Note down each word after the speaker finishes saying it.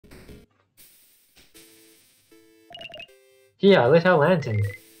Here, I lit our lantern.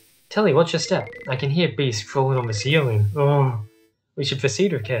 Telly, watch your step. I can hear beasts crawling on the ceiling. Oh, we should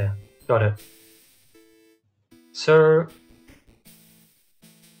proceed with care. Got it. So...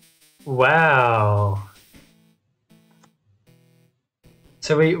 Wow.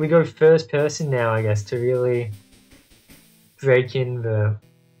 So we go first person now, I guess, to really break in the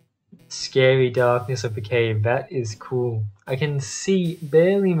scary darkness of the cave. That is cool. I can see,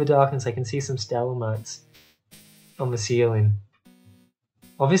 barely in the darkness, I can see some stalagmites on the ceiling.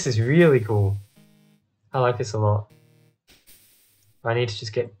 Oh, this is really cool. I like this a lot. I need to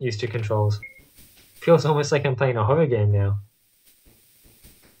just get used to controls. Feels almost like I'm playing a horror game now.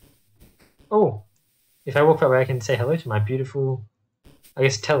 Oh! If I walk that way, I can say hello to my beautiful... I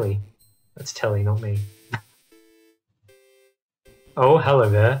guess Telly. That's Telly, not me. Oh, hello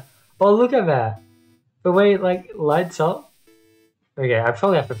there. Oh, look at that! The way it, like, lights up. Okay, I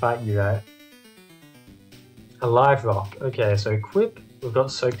probably have to fight you, right? A live rock. Okay, so equip. We've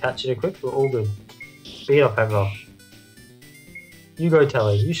got Soaked Hatchet equipped. We're all good. Beat up that rock. You go,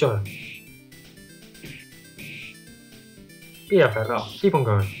 Telly. You show him. Beat up that rock. Keep on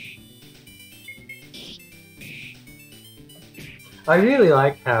going. I really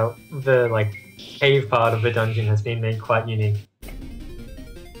like how the, like, cave part of the dungeon has been made quite unique.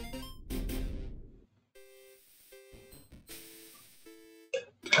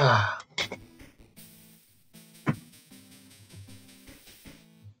 Ah.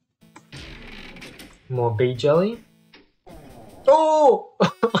 More bee jelly. Oh!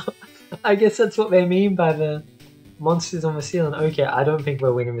 I guess that's what they mean by the monsters on the ceiling. Okay, I don't think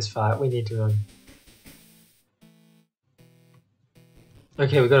we're winning this fight. We need to run.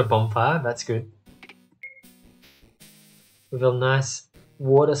 Okay, we got a bonfire. That's good. With a nice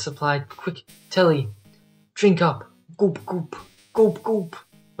water supply. Quick, Telly, drink up. Goop, goop, goop, goop.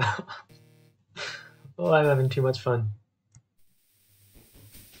 Oh, I'm having too much fun.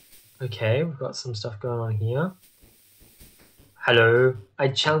 Okay, we've got some stuff going on here. Hello, I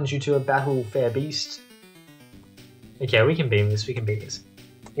challenge you to a battle, fair beast. Okay, we can beat this, we can beat this.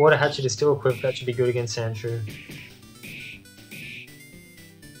 Water hatchet is still equipped, that should be good against Sandshrew.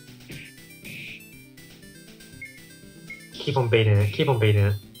 Keep on beating it, keep on beating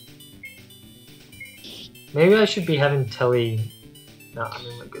it. Maybe I should be having Telly... No, I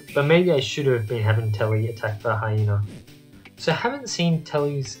mean we're good. But maybe I should have been having Telly attack the hyena. So I haven't seen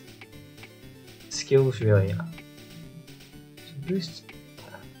Telly's skills really. Boost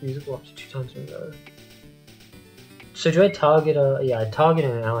attack, usable up to 2 times in a row. So do I target a... Yeah, I target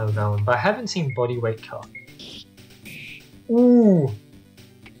an ally with that one, but I haven't seen body weight cut. Ooh!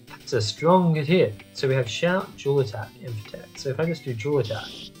 That's a strong hit. So we have shout, dual attack, and protect. So if I just do dual attack...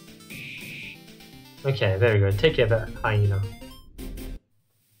 Okay, there we go. Take care of that hyena.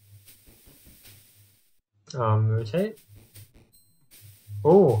 Rotate.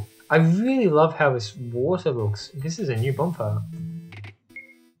 Oh, I really love how this water looks. This is a new bonfire.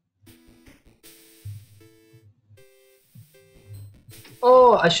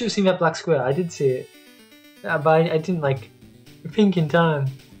 Oh, I should have seen that black square. I did see it. But I didn't like think in time.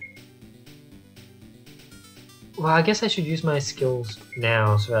 Well, I guess I should use my skills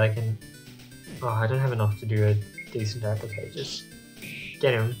now so that I can... Oh, I don't have enough to do a decent attack. Okay, just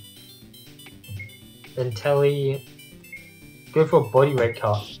get him. Then Telly... Go for a body weight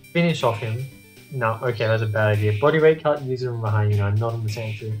cut. Finish off him. No, okay, that was a bad idea. Body weight cut, use him behind, not on the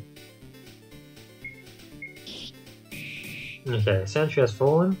Sandshrew. Okay, Sandshrew has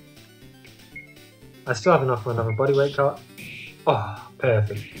fallen. I still have enough for another body weight cut. Oh,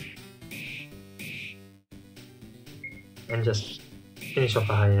 perfect. And just finish off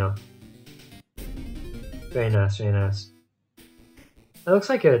the hyena. Very nice, very nice. That looks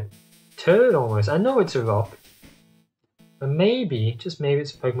like a turd almost. I know it's a rock. But maybe, just maybe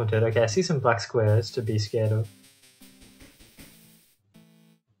it's a Pokemon turd. Okay, I see some black squares to be scared of.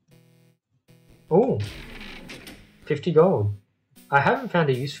 Oh! 50 gold. I haven't found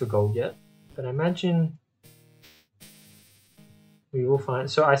a use for gold yet, but I imagine we will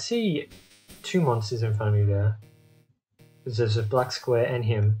find... So I see 2 monsters in front of me there. There's a black square and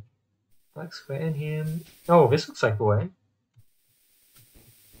him. Black square and him. Oh, this looks like the way.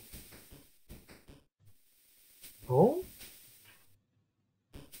 Oh?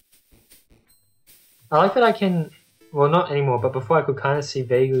 I like that I can... Well, not anymore, but before I could kind of see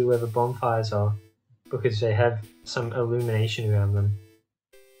vaguely where the bonfires are. Because they have some illumination around them.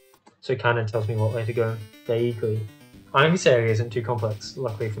 So it kind of tells me what way to go, vaguely. I know this area isn't too complex,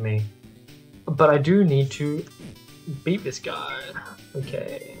 luckily for me. But I do need to beat this guy.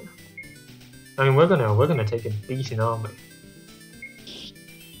 Okay. I mean, we're gonna take a beating, aren't we?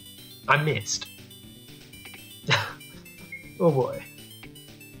 I missed. Oh boy.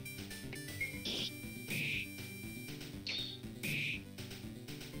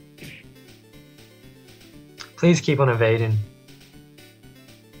 Please keep on evading.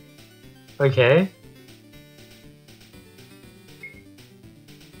 Okay.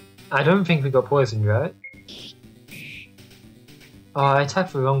 I don't think we got poisoned, right? Oh, I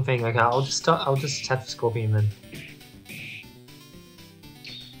attacked the wrong thing. Okay, I'll just attack the scorpion then.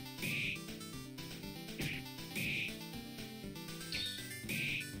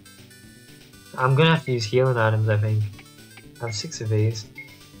 I'm gonna have to use healing items, I think. I have 6 of these.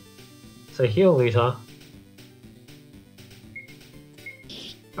 So heal Lita.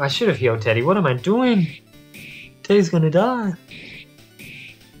 I should have healed Teddy. What am I doing? Teddy's gonna die.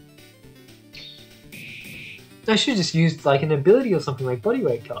 I should have just used like an ability or something like body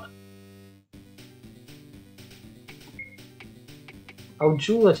weight cut. I'll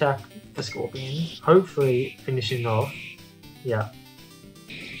dual attack the scorpion, hopefully finishing off. Yeah.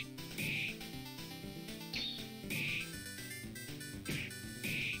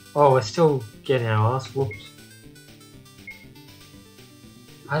 Oh, we're still getting our ass whooped.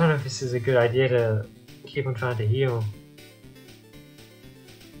 I don't know if this is a good idea to keep on trying to heal.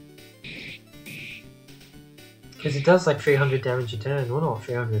 Because it does like 300 damage a turn. Well, not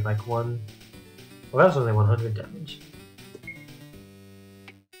 300, like 1... Well, that was only 100 damage.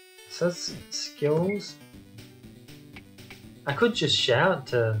 So that's skills. I could just shout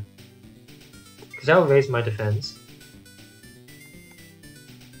to... Because that will raise my defense.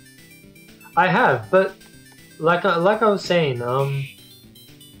 I have, but like I was saying,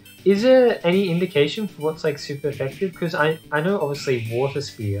 is there any indication for what's like super effective? Because I know obviously Water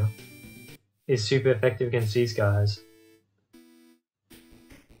Spear is super effective against these guys,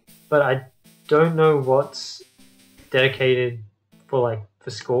 but I don't know what's dedicated for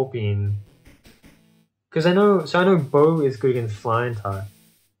Scorpion. Because I know Bow is good against Flying type.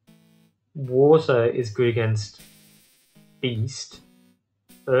 Water is good against Beast,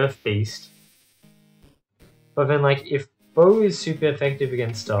 Earth Beast. But then if Bow is super effective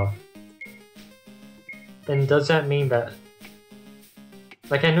against stuff, then does that mean that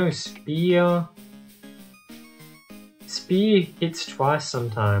I know Spear hits twice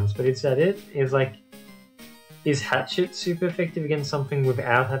sometimes, but is that it? Is Hatchet super effective against something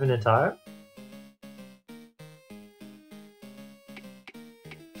without having a type?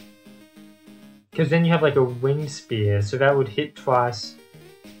 Because then you have a Wind Spear, so that would hit twice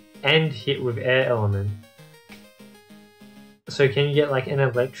and hit with Air Element. So can you get an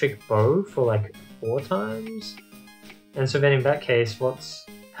Electric Bow for 4 times? And so then in that case, what's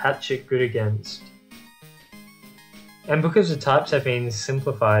Hatchet good against? And because the types have been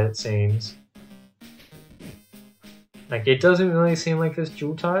simplified, it seems. It doesn't really seem like there's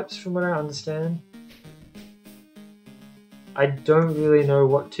dual types from what I understand. I don't really know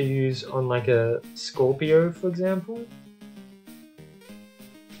what to use on a Scorpio, for example.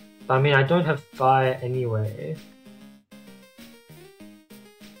 I mean, I don't have fire anyway.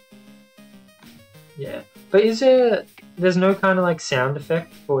 Yeah, but there's no kind of sound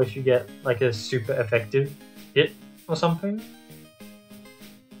effect for if you get a super effective hit or something?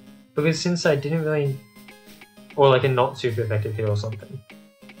 Because since I didn't really, or a not super effective hit or something.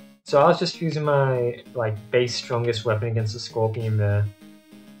 So I was just using my base strongest weapon against the Scorpion there.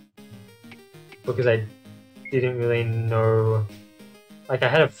 Because I didn't really know, I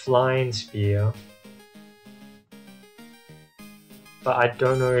had a Flying Spear. But I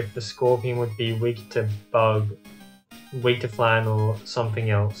don't know if the Scorpion would be weak to Bug, weak to Flying, or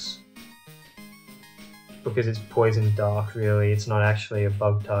something else. Because it's Poison Dark, really. It's not actually a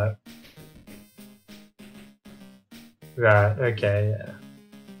Bug type. Right, okay, yeah.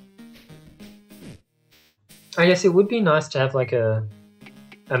 I guess it would be nice to have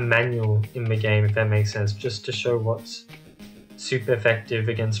a manual in the game, if that makes sense, just to show what's super effective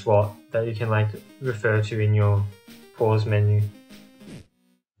against what, that you can refer to in your pause menu.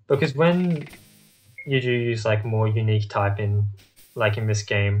 Because when you do use more unique typing, in this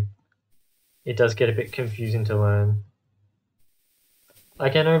game, it does get a bit confusing to learn. I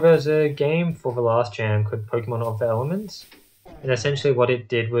know there's a game for the last gen called Pokemon of the Elements, and essentially what it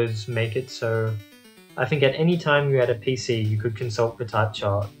did was make it so I think at any time you had a PC you could consult the type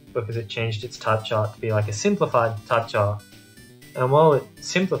chart, because it changed its type chart to be a simplified type chart. And while it's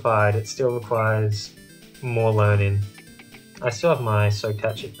simplified, it still requires more learning. I still have my Soaked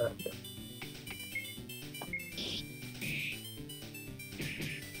Hatchet back there.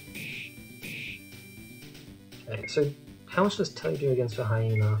 Okay, so how much does Telly do against a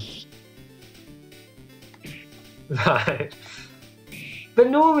Hyena? Right. But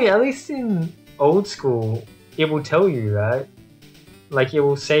normally, at least in old school, it will tell you, right? Like, it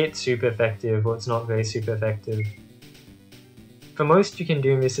will say it's super effective or it's not very super effective. For most you can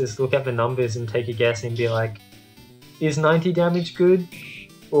do in this is look at the numbers and take a guess and be like, is 90 damage good?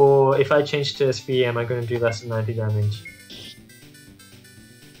 Or if I change to spear, am I going to do less than 90 damage?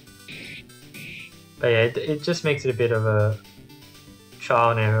 But yeah, it just makes it a bit of a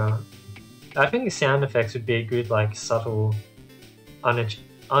trial and error. I think the sound effects would be a good, like, subtle,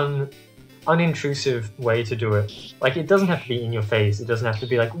 unintrusive way to do it. Like, it doesn't have to be in your face. It doesn't have to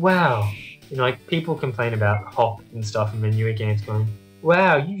be like, wow. You know, like, people complain about hop and stuff in the newer games going,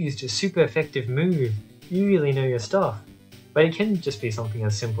 wow, you used a super effective move. You really know your stuff. But it can just be something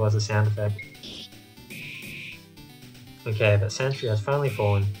as simple as a sound effect. Okay, that sentry has finally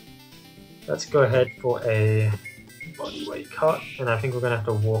fallen. Let's go ahead for a body weight cut, and I think we're going to have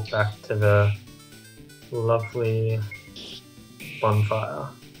to walk back to the lovely bonfire.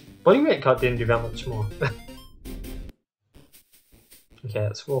 Body weight cut didn't do that much more. Okay,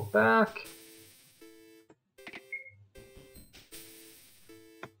 let's walk back.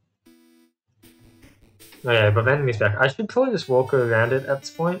 Oh yeah, but enemy's back. I should probably just walk around it at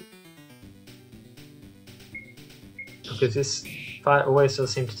this point. Because this fight always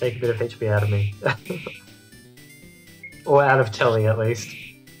does seem to take a bit of HP out of me. Or out of Telly, at least.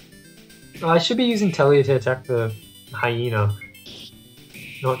 Oh, I should be using Telly to attack the hyena.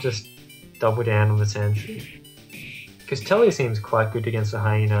 Not just double down on the sentry. Because Telly seems quite good against the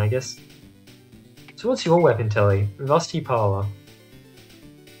hyena, I guess. So what's your weapon, Telly? Rusty Parlor.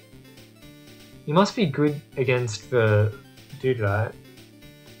 You must be good against the dude, right?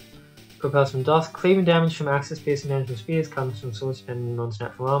 Propels from dust, cleaving damage from axes, piercing damage from spears, comes from swords depending on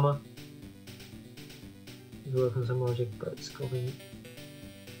non-natural armor. You work on some logic, but sculpting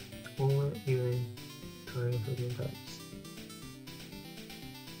or healing, trying for the impacts.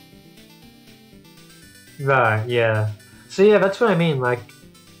 Right, yeah. So yeah, that's what I mean, like,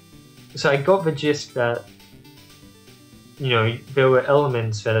 so I got the gist that, you know, there were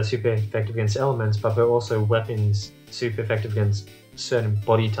elements that are super effective against elements, but there are also weapons super effective against certain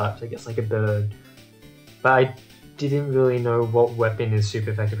body types, I guess, like a bird. But I didn't really know what weapon is super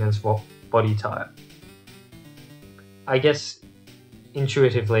effective against what body type. I guess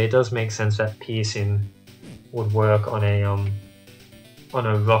intuitively it does make sense that piercing would work on a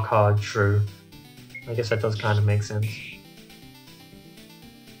rock hard shrew. I guess that does kind of make sense.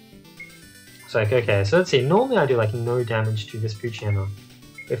 So like, okay, so let's see, normally I do like no damage to this Puchana.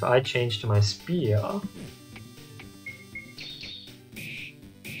 If I change to my spear,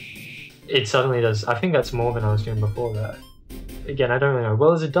 it suddenly does, I think that's more than I was doing before that. Again, I don't really know. Well,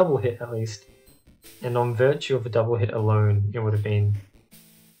 there's a double hit at least. And on virtue of a double hit alone, it would have been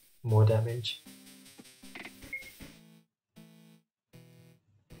more damage.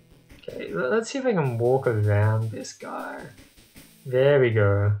 Okay, let's see if I can walk around this guy. There we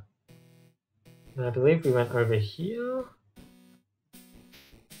go. And I believe we went over here.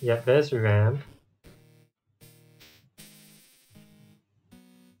 Yep, there's the ramp.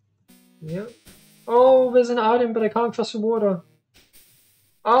 Yep. Oh, there's an item, but I can't cross the water.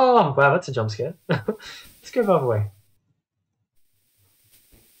 Oh, wow, that's a jump scare. Let's go the other way.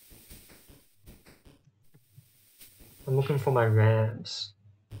 I'm looking for my ramps.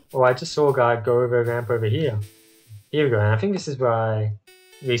 Oh, I just saw a guy go over a ramp over here. Here we go, and I think this is where I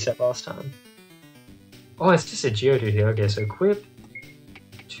reset last time. Oh, it's just a Geodude here. Okay, so equip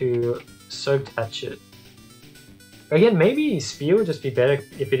to Soaked Hatchet. Again, maybe Spear would just be better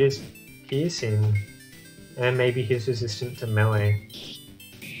if it is piercing. And maybe he's resistant to melee.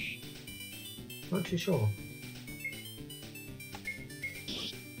 Not too sure.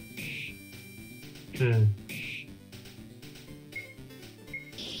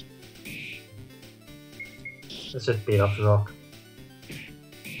 Let's just beat up the rock.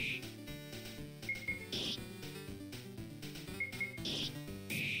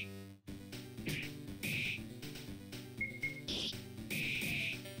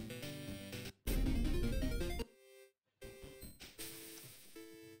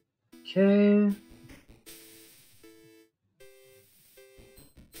 Okay.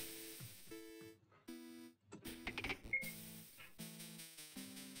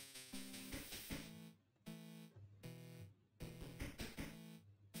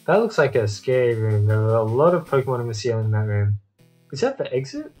 That looks like a scary room. There are a lot of Pokemon in the ceiling in that room. Is that the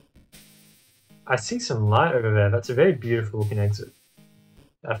exit? I see some light over there. That's a very beautiful looking exit.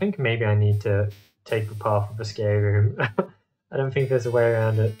 I think maybe I need to take the path of the scary room. I don't think there's a way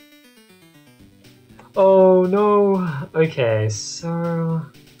around it. Oh no! Okay, so...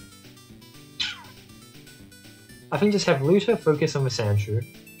 I think just have Luta focus on the Sandshrew.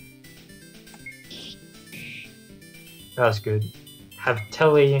 That was good. Have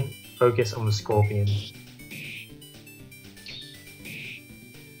Telly focus on the Scorpion.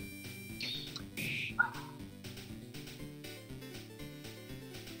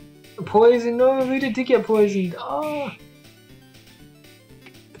 Poison! No, Luda did get poisoned! Oh!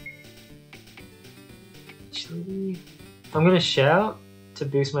 Actually, I'm gonna shout to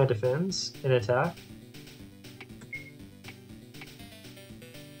boost my defense and attack.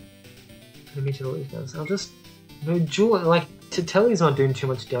 I'll just... No, Jewel, like, Telly's not doing too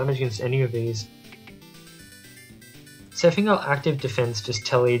much damage against any of these. So I think I'll active defense just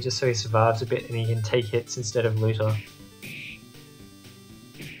Telly just so he survives a bit and he can take hits instead of Looter.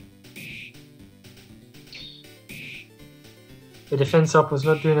 The defense up was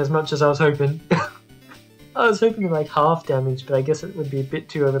not doing as much as I was hoping. I was hoping for like half damage, but I guess it would be a bit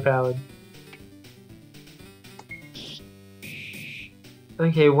too overpowered.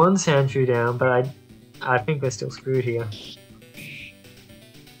 Okay, one Sandshrew down, but I think we're still screwed here.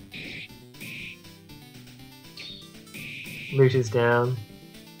 Loot is down.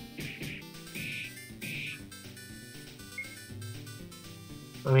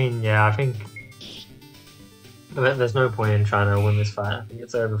 I mean, yeah, I think there's no point in trying to win this fight. I think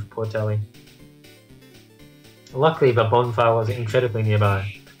it's over for poor Telly. Luckily, the bonfire was incredibly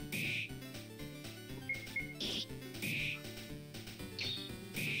nearby.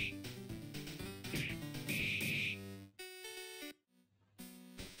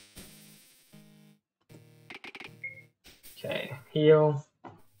 Okay, heal.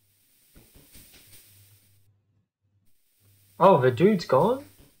 Oh, the dude's gone?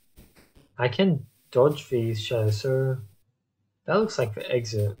 I can dodge these shadows, so that looks like the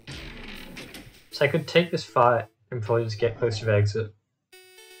exit. So I could take this fight and probably just get close to the exit.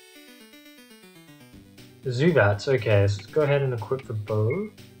 Zubats, okay, so let's go ahead and equip the bow.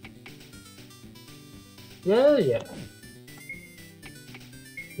 Yeah.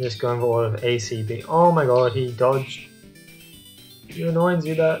 Just going for order of ACB. Oh my god, he dodged. You're annoying,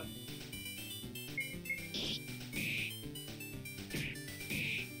 Zubat.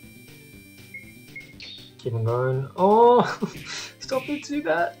 Keep on going. Oh! Stop it,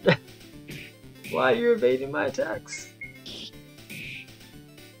 Zubat! Why are you evading my attacks?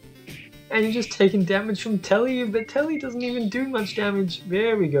 And you're just taking damage from Telly, but Telly doesn't even do much damage.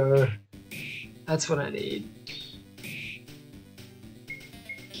 There we go. That's what I need.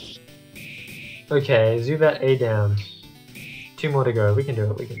 Okay, Zubat A down. 2 more to go. We can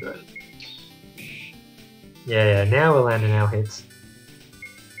do it. Yeah, now we're landing our hits.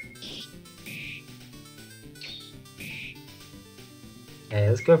 Okay,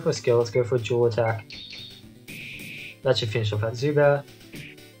 let's go for a skill. Let's go for a dual attack. That should finish off that Zubat.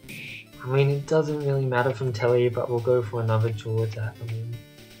 I mean, it doesn't really matter from Telly, but we'll go for another dual attack. I mean,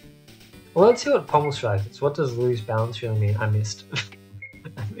 well, let's see what Pommel Strike is. What does lose balance really mean? I missed.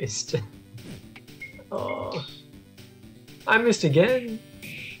 I missed. Oh, I missed again.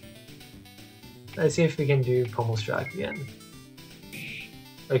 Let's see if we can do Pommel Strike again.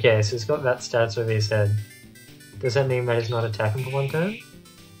 Okay, so it's got that stats over his head. Does that mean that he's not attacking for 1 turn?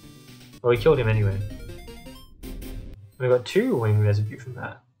 Well, we killed him anyway. We got 2 wing residue from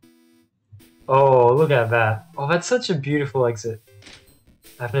that. Oh, look at that. Oh, that's such a beautiful exit.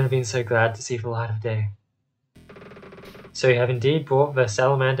 I've never been so glad to see the light of day. So you have indeed brought the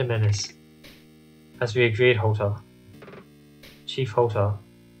Salamander Menace. As we agreed, Halter. Chief Halter.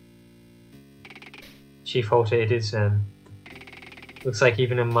 Chief Halter it is then. Looks like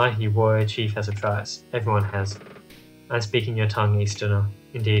even a mighty warrior chief has a price. Everyone has. I'm speaking your tongue, Easterner.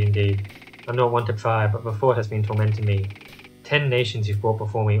 Indeed. I'm not one to pry, but the thought has been tormenting me. 10 nations you've brought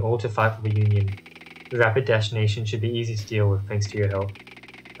before me, all to fight for the Union. The Rapid Dash Nation should be easy to deal with, thanks to your help.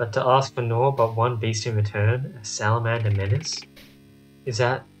 But to ask for naught but one beast in return, a Salamander Menace? Is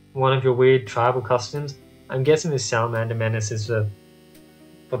that one of your weird tribal customs? I'm guessing this Salamander Menace is the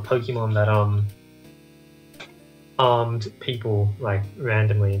Pokemon that armed people, like,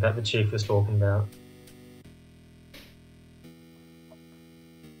 randomly, that the chief was talking about.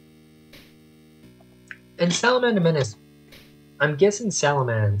 And Salamander Menace, I'm guessing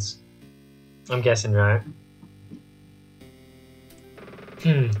Salamans. I'm guessing, right?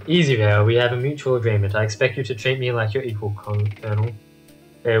 Easy there, we have a mutual agreement. I expect you to treat me like your equal, Colonel.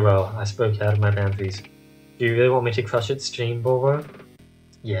 Very well, I spoke out of my boundaries. Do you really want me to crush its stream, Bulwer?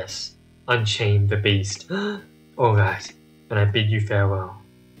 Yes. Unchain the beast. Alright, then I bid you farewell.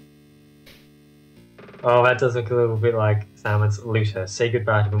 Oh, that does look a little bit like Samus Looter. Say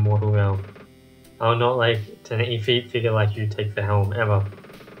goodbye to the mortal realm. I'll not let an effete figure like you take the helm, ever.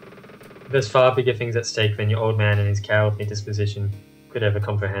 There's far bigger things at stake than your old man and his cowardly disposition could ever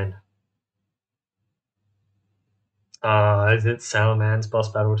comprehend. Is it Salamander's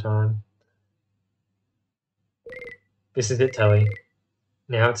boss battle time? This is it, Telly.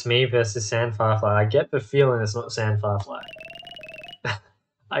 Now it's me versus Sand Firefly. I get the feeling it's not Sand Firefly.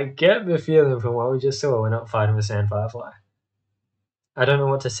 I get the feeling from what we just saw we're not fighting with Sand Firefly. I don't know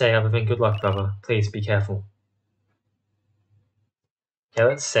what to say other than good luck, brother. Please be careful. Okay,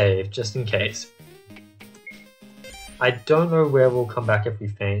 let's save, just in case. I don't know where we'll come back if we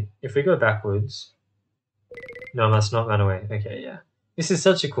faint. If we go backwards... No, I must not run away. Okay, yeah. This is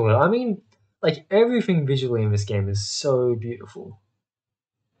such a cool... I mean, like, everything visually in this game is so beautiful.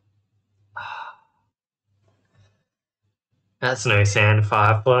 That's no Sand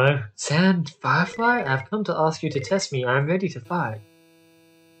Firefly. Sand Firefly? I've come to ask you to test me. I'm ready to fight.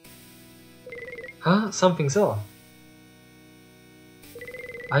 Huh? Something's off.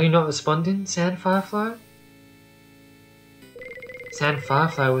 Are you not responding, Sand Firefly? Sand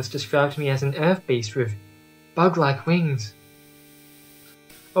Firefly was described to me as an earth beast with bug-like wings.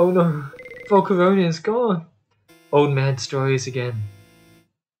 Oh no, Volcarona is gone. Old man stories again.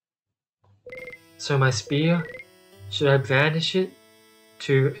 So my spear, should I brandish it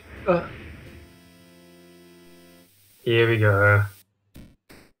to... Here we go.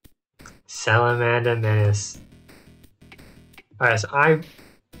 Salamander Menace. Alright, so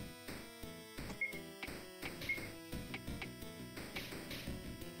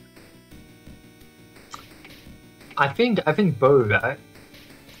I think bow, right?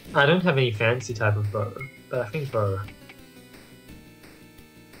 I don't have any fancy type of bow, but I think bow.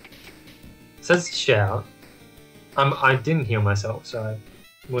 It says shout. I didn't heal myself, so I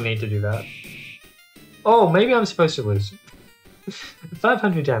will need to do that. Oh, maybe I'm supposed to lose.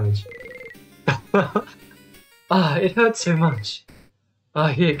 500 damage. It hurts so much.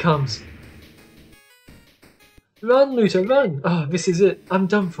 Here it comes. Run, Looter, run! This is it. I'm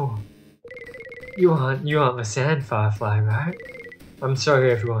done for. You aren't a Sand Firefly, right? I'm sorry,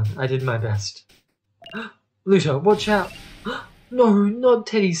 everyone. I did my best. Looter, watch out! No, not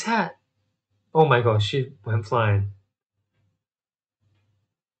Teddy's hat! Oh my gosh, she went flying.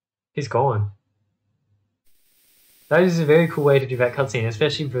 He's gone. That is a very cool way to do that cutscene,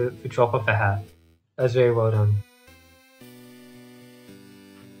 especially for drop off a hat. That's very well done.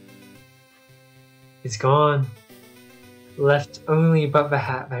 He's gone. Left only but the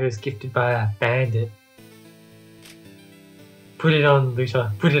hat that was gifted by a bandit. Put it on,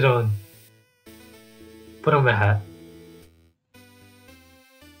 Looter. Put it on. Put on the hat.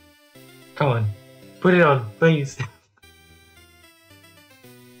 Come on. Put it on, please.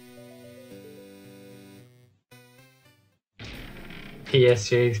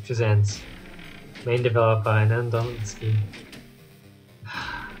 PSG presents. Main developer Anandonsky.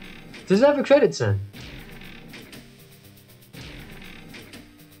 Does it have a credits then?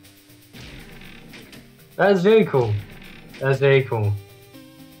 That is very cool. That's very cool.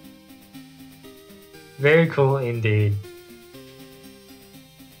 Very cool indeed.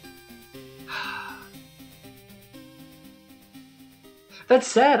 That's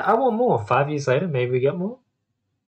sad. I want more. 5 years later, maybe we get more.